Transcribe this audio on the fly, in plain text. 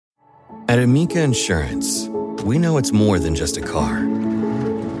At Amica Insurance, we know it's more than just a car.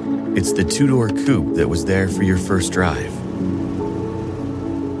 It's the two-door coupe that was there for your first drive,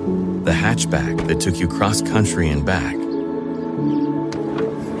 the hatchback that took you cross-country and back, and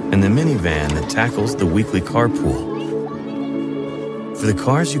the minivan that tackles the weekly carpool. For the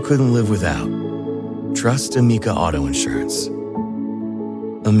cars you couldn't live without, trust Amica Auto Insurance.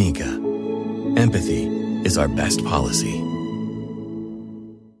 Amica. Empathy is our best policy.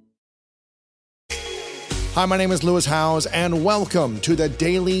 Hi, my name is Lewis Howes, and welcome to the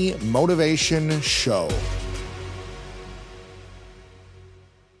Daily Motivation Show.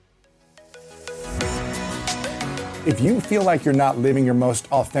 If you feel like you're not living your most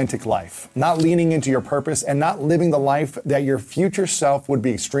authentic life, not leaning into your purpose, and not living the life that your future self would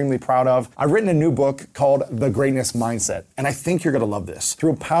be extremely proud of, I've written a new book called The Greatness Mindset, and I think you're going to love this.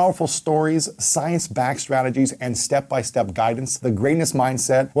 Through powerful stories, science-backed strategies, and step-by-step guidance, The Greatness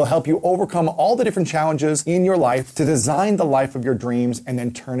Mindset will help you overcome all the different challenges in your life to design the life of your dreams and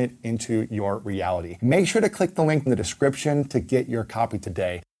then turn it into your reality. Make sure to click the link in the description to get your copy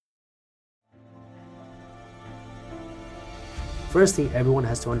today. First thing everyone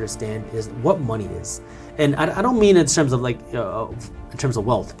has to understand is what money is. And I don't mean in terms of in terms of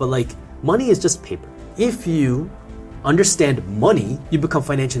wealth, but like money is just paper. If you understand money, you become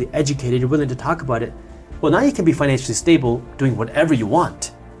financially educated, you're willing to talk about it. Well, now you can be financially stable doing whatever you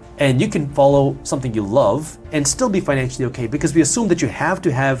want. And you can follow something you love and still be financially okay, because we assume that you have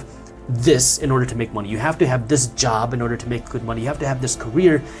to have this in order to make money. You have to have this job in order to make good money. You have to have this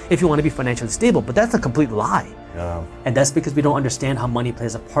career if you want to be financially stable. But that's a complete lie. Yeah. And that's because we don't understand how money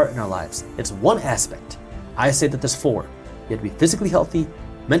plays a part in our lives. It's one aspect. I say that there's four. You have to be physically healthy,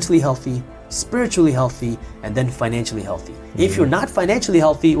 mentally healthy, spiritually healthy, and then financially healthy. If you're not financially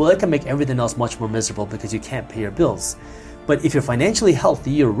healthy, well, it can make everything else much more miserable because you can't pay your bills. But if you're financially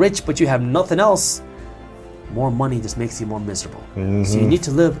healthy, you're rich, but you have nothing else, more money just makes you more miserable. So you need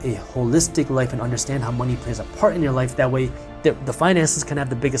to live a holistic life and understand how money plays a part in your life. That way the finances can have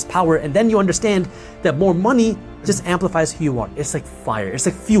the biggest power, and then you understand that more money just amplifies who you are. It's like fire, it's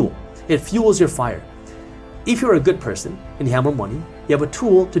like fuel. It fuels your fire. If you're a good person and you have more money, you have a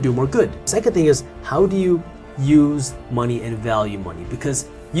tool to do more good. Second thing is, how do you use money and value money? Because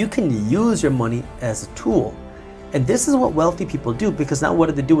you can use your money as a tool. And this is what wealthy people do, because now what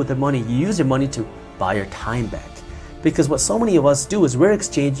do they do with their money? You use your money to buy your time back. Because what so many of us do is we're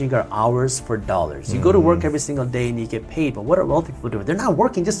exchanging our hours for dollars. You go to work every single day and you get paid, but what are wealthy people doing? They're not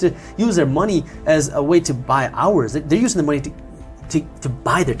working just to use their money as a way to buy hours. They're using the money to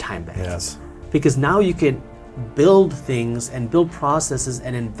buy their time back. Yes. Because now you can build things and build processes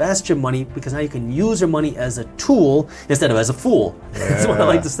and invest your money, because now you can use your money as a tool instead of as a fool. Yeah. That's what I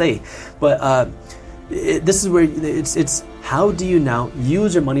like to say. But this is where it's how do you now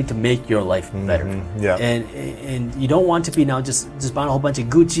use your money to make your life better? Yeah. And you don't want to be now just buying a whole bunch of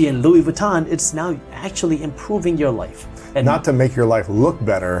Gucci and Louis Vuitton. It's now actually improving your life. And not to make your life look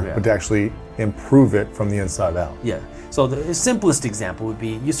better, but to actually improve it from the inside out. Yeah. So the simplest example would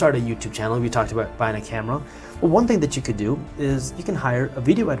be, you start a YouTube channel. We talked about buying a camera. Well, one thing that you could do is you can hire a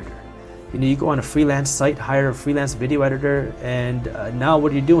video editor. You go on a freelance site, hire a freelance video editor, and now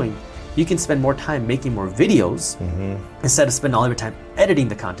what are you doing? You can spend more time making more videos instead of spending all of your time editing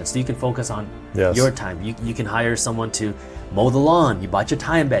the content. So you can focus on your time. You can hire someone to mow the lawn. You bought your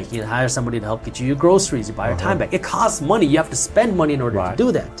time back. You can hire somebody to help get you your groceries. You buy your time back. It costs money. You have to spend money in order to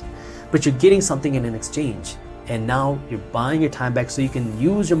do that. But you're getting something in an exchange. And now you're buying your time back, so you can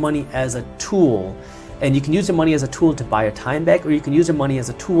use your money as a tool. And you can use your money as a tool to buy your time back, or you can use your money as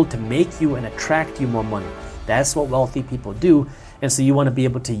a tool to make you and attract you more money. That's what wealthy people do. And so you want to be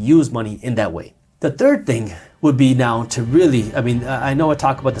able to use money in that way. The third thing would be now to really, I know I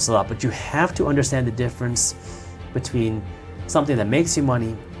talk about this a lot, but you have to understand the difference between something that makes you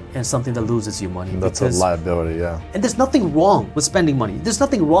money and something that loses you money. That's a liability, yeah. And there's nothing wrong with spending money. There's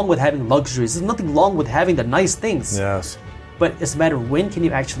nothing wrong with having luxuries. There's nothing wrong with having the nice things. Yes. But it's a matter of when can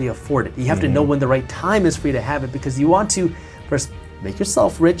you actually afford it. You have to know when the right time is for you to have it, because you want to first make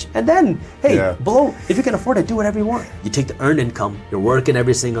yourself rich, and then, if you can afford it, do whatever you want. You take the earned income, you're working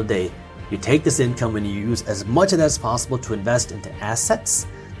every single day. You take this income and you use as much of that as possible to invest into assets.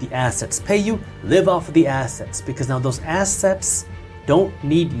 The assets pay you, live off of the assets, because now those assets don't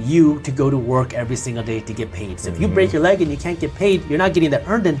need you to go to work every single day to get paid. So if you break your leg and you can't get paid, you're not getting that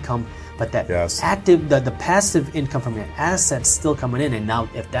earned income, but that the passive income from your assets still coming in. And now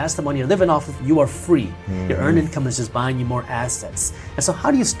if that's the money you're living off of, you are free. Your earned income is just buying you more assets. And so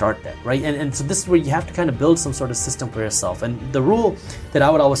how do you start that, right? And so this is where you have to kind of build some sort of system for yourself. And the rule that I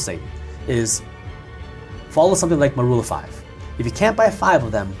would always say is follow something like my rule of 5. If you can't buy 5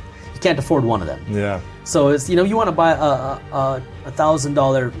 of them, you can't afford one of them. Yeah. So it's, you want to buy a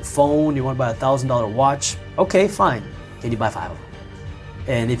 $1,000 phone, you want to buy a $1,000 watch. Okay, fine. Can you buy 5 of them?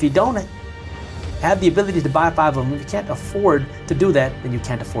 And if you don't have the ability to buy 5 of them, if you can't afford to do that, then you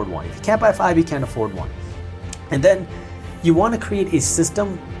can't afford one. If you can't buy 5, you can't afford one. And then you want to create a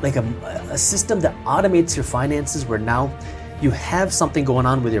system, like a system that automates your finances, where now you have something going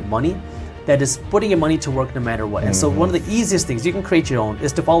on with your money that is putting your money to work no matter what. And so one of the easiest things, you can create your own,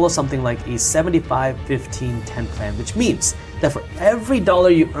 is to follow something like a 75-15-10 plan, which means that for every dollar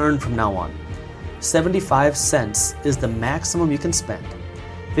you earn from now on, 75 cents is the maximum you can spend,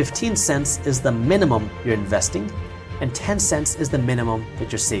 15 cents is the minimum you're investing, and 10 cents is the minimum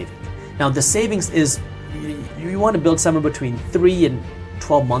that you're saving. Now the savings is, you want to build somewhere between 3 and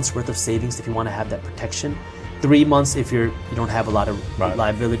 12 months worth of savings if you want to have that protection. 3 months if you don't have a lot of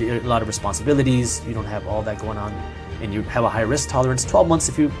liability, a lot of responsibilities, you don't have all that going on, and you have a high risk tolerance. 12 months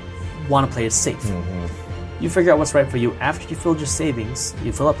if you want to play it safe. You figure out what's right for you. After you filled your savings,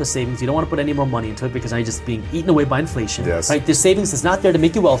 you fill up the savings. You don't want to put any more money into it, because now you're just being eaten away by inflation. Yes. Right? The savings is not there to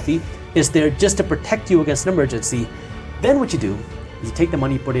make you wealthy. It's there just to protect you against an emergency. Then what you do is you take the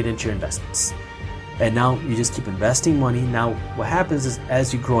money, put it into your investments. And now you just keep investing money. Now what happens is,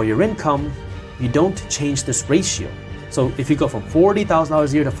 as you grow your income, you don't change this ratio. So if you go from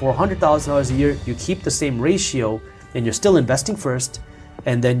 $40,000 a year to $400,000 a year, you keep the same ratio, and you're still investing first.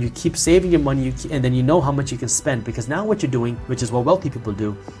 And then you keep saving your money, and then you know how much you can spend, because now what you're doing, which is what wealthy people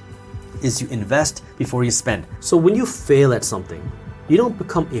do, is you invest before you spend. So when you fail at something, you don't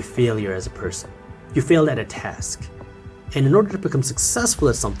become a failure as a person. You failed at a task. And in order to become successful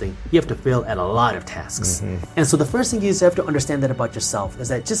at something, you have to fail at a lot of tasks. And so the first thing is, you have to understand that about yourself, is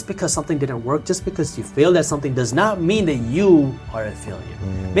that just because something didn't work, just because you failed at something, does not mean that you are a failure.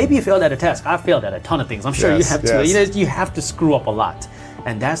 Maybe you failed at a task. I failed at a ton of things. I'm sure you have to. You have to screw up a lot.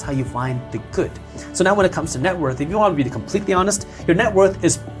 And that's how you find the good. So now when it comes to net worth, if you want to be completely honest, your net worth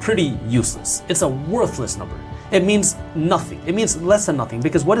is pretty useless. It's a worthless number. It means nothing. It means less than nothing,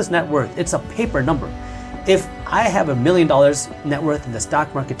 because what is net worth? It's a paper number. If I have $1 million net worth in the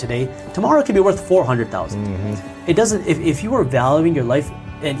stock market today, tomorrow it could be worth $400,000. It doesn't. If you are valuing your life,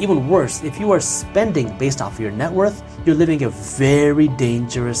 and even worse, if you are spending based off of your net worth, you're living a very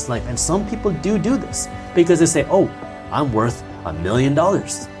dangerous life. And some people do this because they say, "Oh, I'm worth $1 million,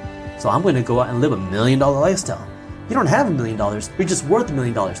 so I'm going to go out and live $1 million lifestyle." You don't have $1 million. You're just worth $1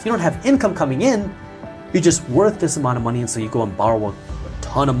 million. You don't have income coming in. You're just worth this amount of money, and so you go and borrow a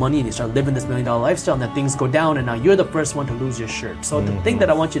ton of money, and you start living this $1 million lifestyle, and then things go down, and now you're the first one to lose your shirt. So the thing that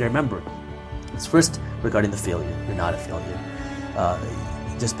I want you to remember is, first, regarding the failure, you're not a failure.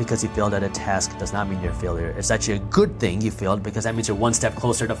 Just because you failed at a task does not mean you're a failure. It's actually a good thing you failed, because that means you're one step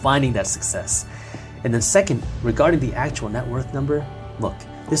closer to finding that success. And then second, regarding the actual net worth number, look,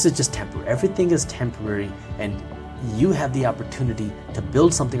 this is just temporary. Everything is temporary, and you have the opportunity to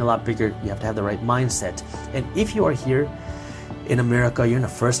build something a lot bigger. You have to have the right mindset. And if you are here in America, you're in a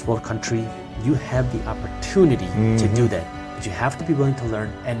first world country, you have the opportunity to do that. But you have to be willing to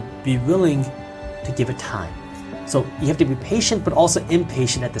learn and be willing to give it time. So you have to be patient, but also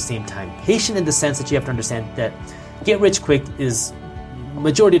impatient at the same time. Patient in the sense that you have to understand that get rich quick is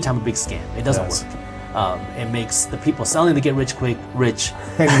majority of the time a big scam. It doesn't work. It makes the people selling the get rich quick rich,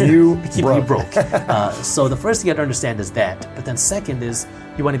 and you keeping you broke. So the first thing you have to understand is that. But then second is,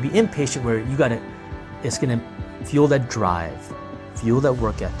 you want to be impatient, where it's going to fuel that drive, fuel that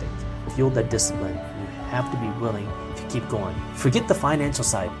work ethic, fuel that discipline. You have to be willing to keep going. Forget the financial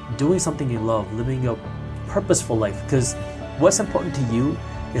side. Doing something you love, living a purposeful life, because what's important to you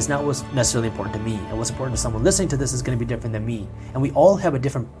is not what's necessarily important to me, and what's important to someone listening to this is going to be different than me. And we all have a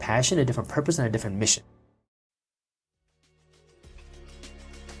different passion, a different purpose, and a different mission.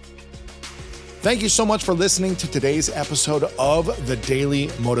 Thank you so much for listening to today's episode of The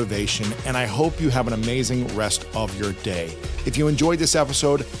Daily Motivation, and I hope you have an amazing rest of your day. If you enjoyed this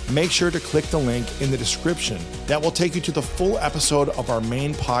episode, make sure to click the link in the description. That will take you to the full episode of our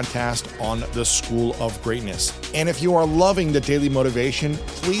main podcast on the School of Greatness. And if you are loving The Daily Motivation,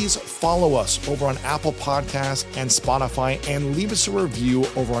 please follow us over on Apple Podcasts and Spotify, and leave us a review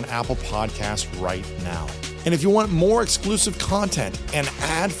over on Apple Podcasts right now. And if you want more exclusive content and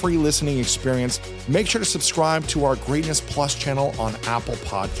ad-free listening experience, make sure to subscribe to our Greatness Plus channel on Apple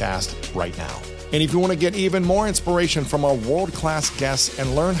Podcast right now. And if you want to get even more inspiration from our world-class guests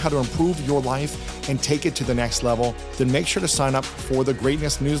and learn how to improve your life and take it to the next level, then make sure to sign up for the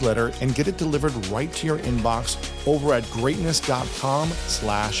Greatness newsletter and get it delivered right to your inbox over at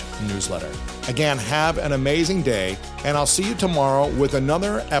greatness.com/newsletter. Again, have an amazing day, and I'll see you tomorrow with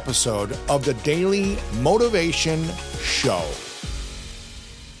another episode of the Daily Motivation Show.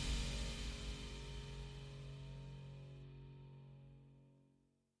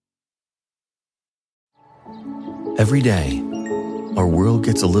 Every day, our world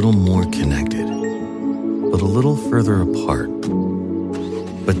gets a little more connected, but a little further apart.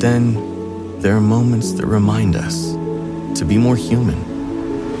 But then, there are moments that remind us to be more human.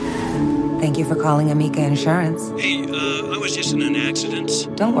 Thank you for calling Amica Insurance. Hey, I was just in an accident.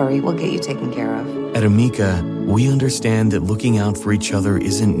 Don't worry, we'll get you taken care of. At Amica, we understand that looking out for each other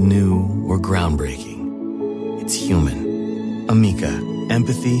isn't new or groundbreaking. It's human. Amica,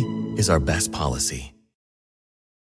 empathy is our best policy.